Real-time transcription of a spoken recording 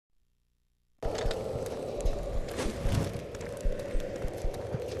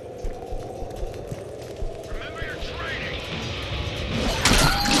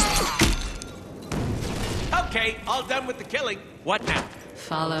Okay, all done with the killing. What now?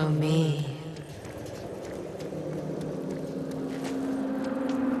 Follow me.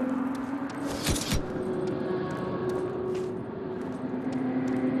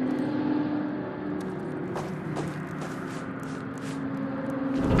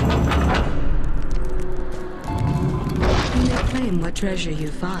 You may claim what treasure you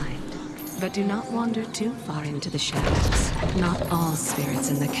find, but do not wander too far into the shadows. Not all spirits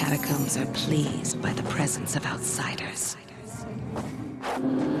in the catacombs are pleased by the presence of outsiders.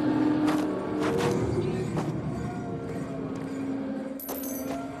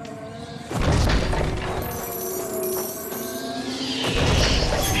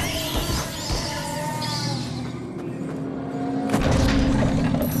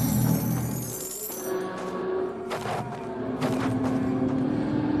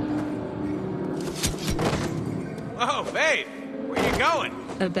 Oh, babe, where you going?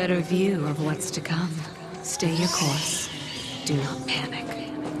 A better view of what's to come. Stay your course. Do not panic.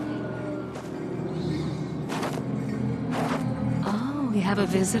 Oh, we have a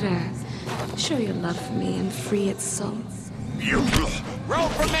visitor. Show your love for me and free its soul. Roll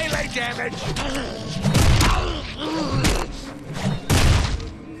for melee damage!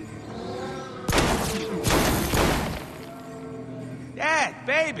 Dad,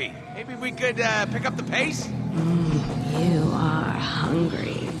 baby, maybe we could pick up the pace? You are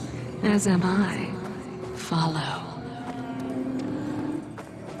hungry, as am I. Follow.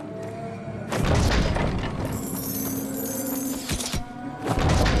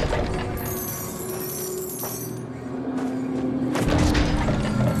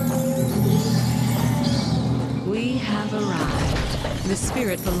 We have arrived. The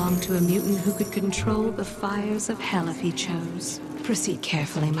spirit belonged to a mutant who could control the fires of hell if he chose. Proceed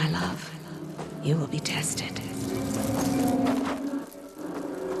carefully, my love. You will be tested.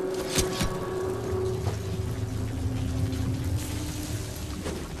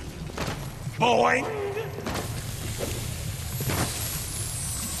 Boing!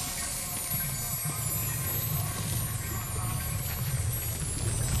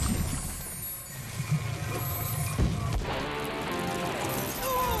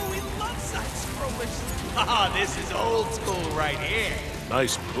 Oh, we love such scrollish. Ah, this is old school right here.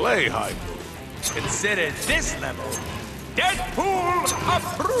 Nice play, High. Consider this level Deadpool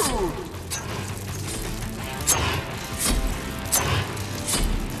approved!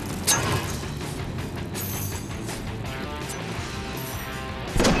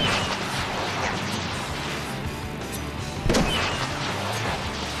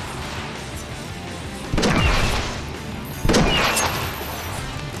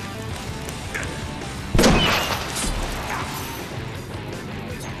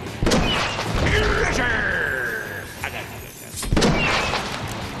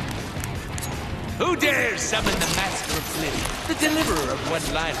 Who dares summon the Master of Flint, the deliverer of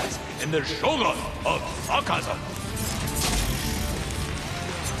one-liners, and the Shogun of sarcasm?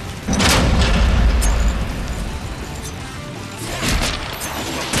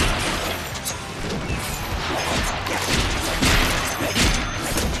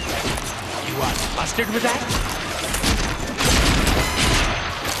 You want mustard with that?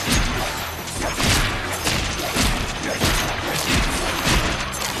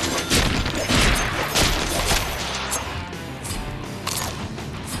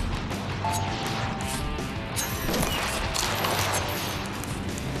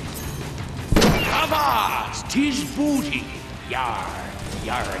 Avast, 'tis booty. Yar,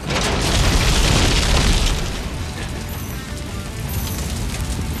 yar.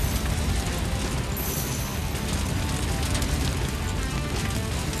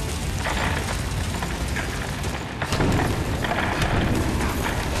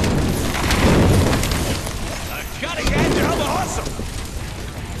 The cutting edge of awesome.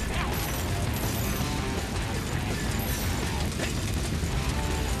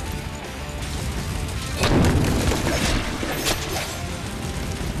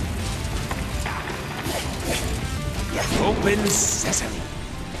 Open sesame.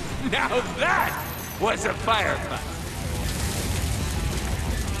 Now that was a firefight.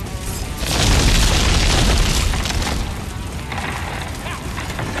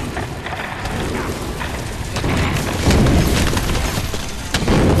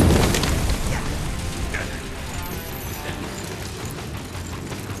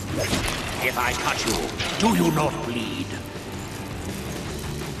 If I cut you, do you not bleed?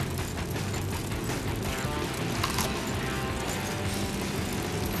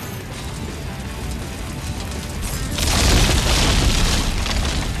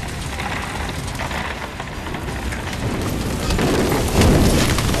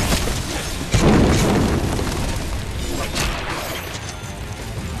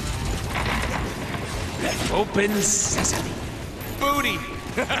 Open sesame. Booty.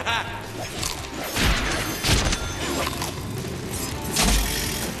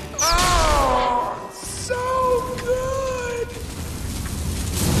 Oh, so good.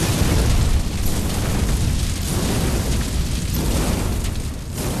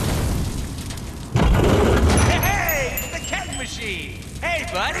 Hey, the keg machine. Hey,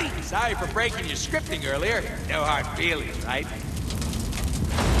 buddy. Sorry for breaking your scripting earlier. No hard feelings, right?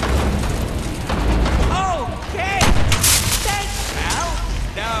 Okay. Thanks, pal.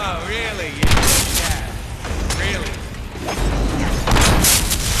 No, really. Yeah. Really.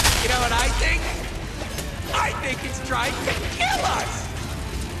 You know what I think? I think it's trying to kill us!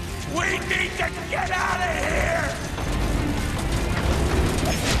 We need to get out of here!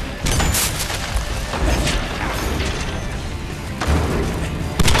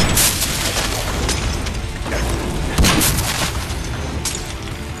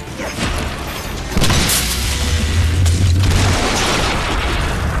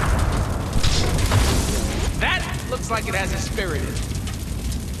 That looks like it has a spirit in it.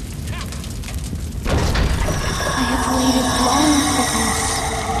 I have waited long for this.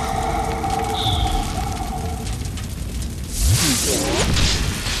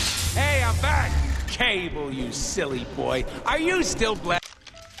 Hey, I'm back! Cable, you silly boy. Are you still black?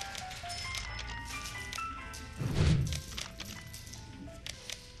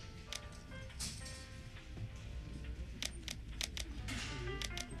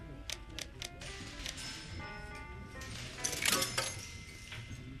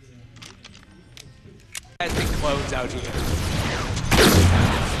 Clothes out here.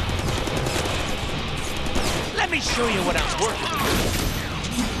 Let me show you what I'm working with.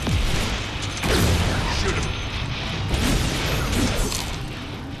 Shoot him.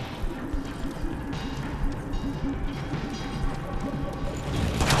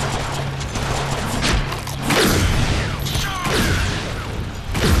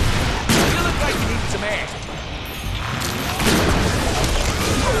 You look like you need some air.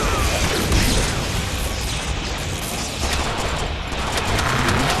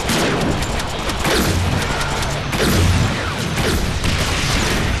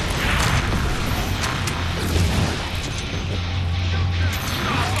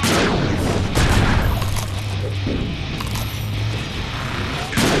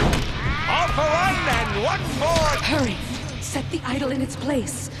 Hurry! Set the idol in its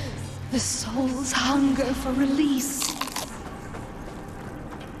place. The soul's hunger for release.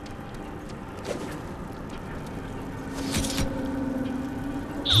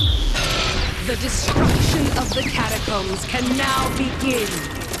 The destruction of the catacombs can now begin.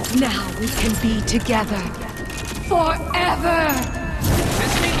 Now we can be together. Forever! Does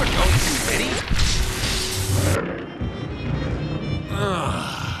this mean we're going to city?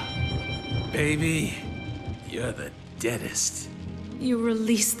 Baby. You're the deadest. You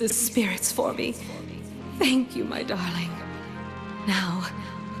release the spirits for me. Thank you, my darling. Now,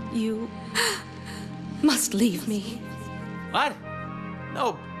 you must leave me. What?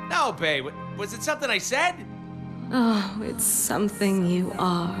 No, babe. Was it something I said? Oh, it's something you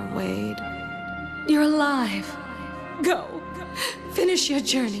are, Wade. You're alive. Go. Finish your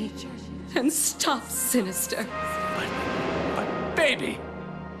journey. And stop Sinister. But baby.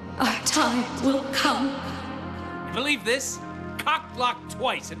 Our time will come. Believe this? Cock-blocked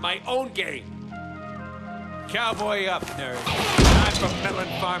twice in my own game. Cowboy up, nerd. Time for melon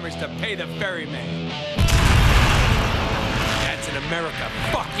farmers to pay the ferryman. That's an America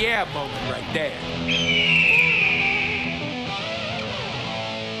fuck yeah moment right there.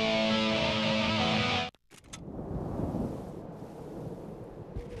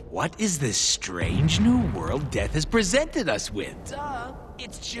 What is this strange new world Death has presented us with? Duh,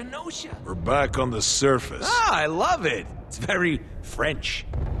 it's Genosha. We're back on the surface. Ah, I love it. It's very French.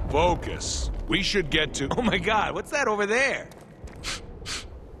 Focus. We should get to... Oh my god, what's that over there?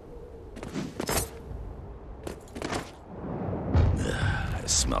 I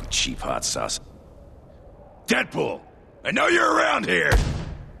smell cheap hot sauce. Deadpool! I know you're around here!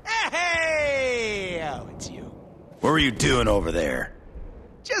 Hey! Oh, it's you. What were you doing over there?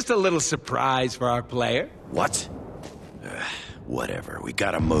 Just a little surprise for our player. What? Whatever, we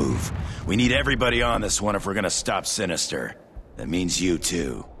gotta move. We need everybody on this one if we're gonna stop Sinister. That means you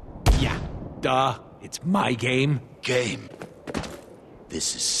too. Yeah, duh. It's my game. Game.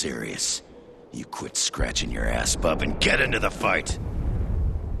 This is serious. You quit scratching your ass, bub, and get into the fight.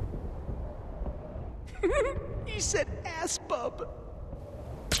 You said ass bub.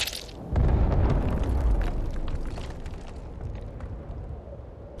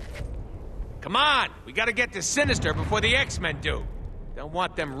 Come on, we gotta get to Sinister before the X-Men do. Don't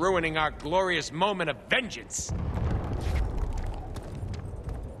want them ruining our glorious moment of vengeance.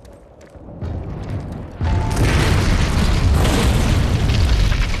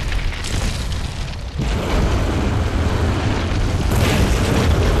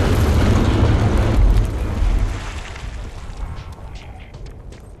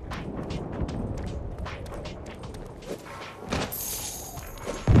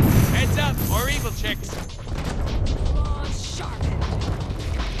 Heads up, more evil chicks.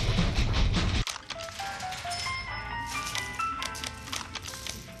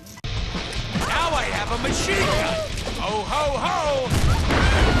 Now I have a machine gun. Ho, ho, ho!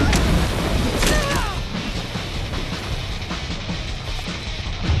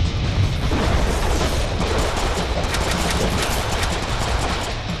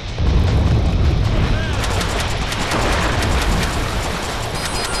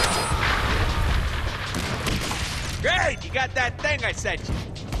 Great, you got that thing I sent you.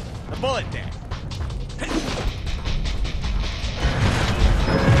 The bullet there.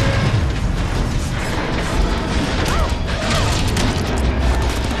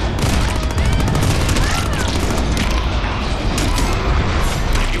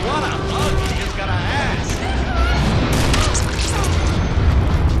 If you want a hug, you just gotta ask.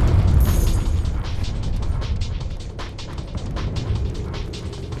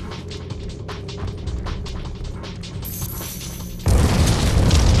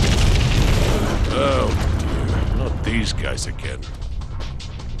 Oh, dear. Not these guys again.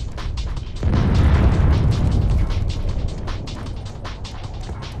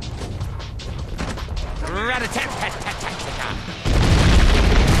 Rat-a-tat-tat-tat-tat-tat.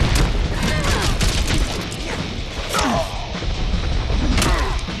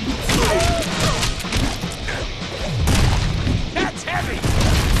 That's heavy!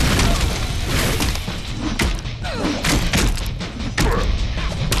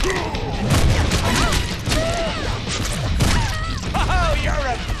 Oh, you're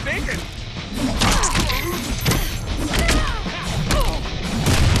a bigot!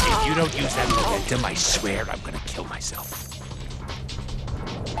 If you don't use that momentum, I swear I'm gonna kill myself.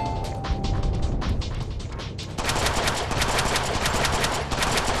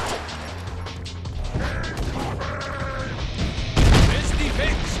 Misty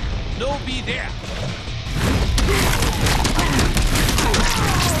Fix, no be there.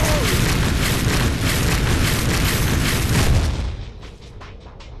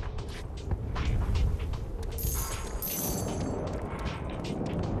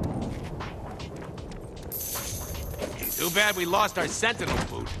 Too bad we lost our sentinel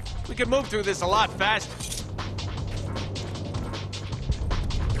boot. We could move through this a lot faster.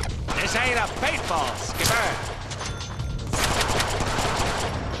 This ain't a paintball, Skipper.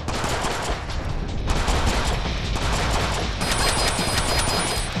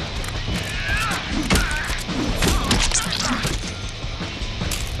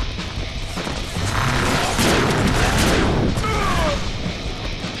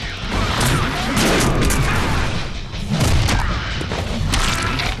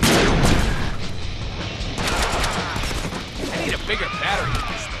 I need a bigger battery in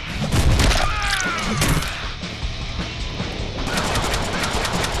this thing.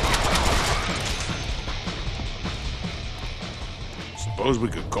 Suppose we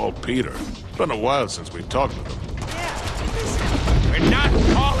could call Peter. It's been a while since we talked with him. Yeah, listen, we're not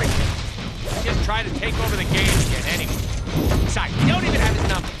calling him. He's just trying to take over the game again anyway. Besides, we don't even have his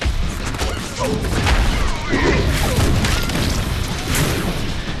number.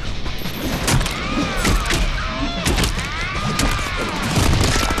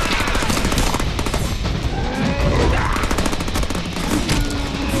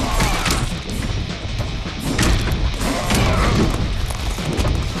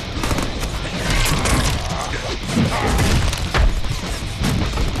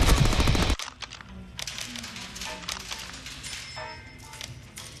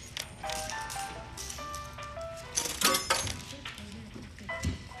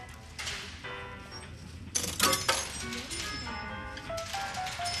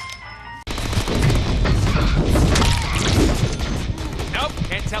 Nope,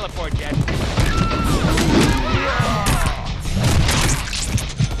 can't teleport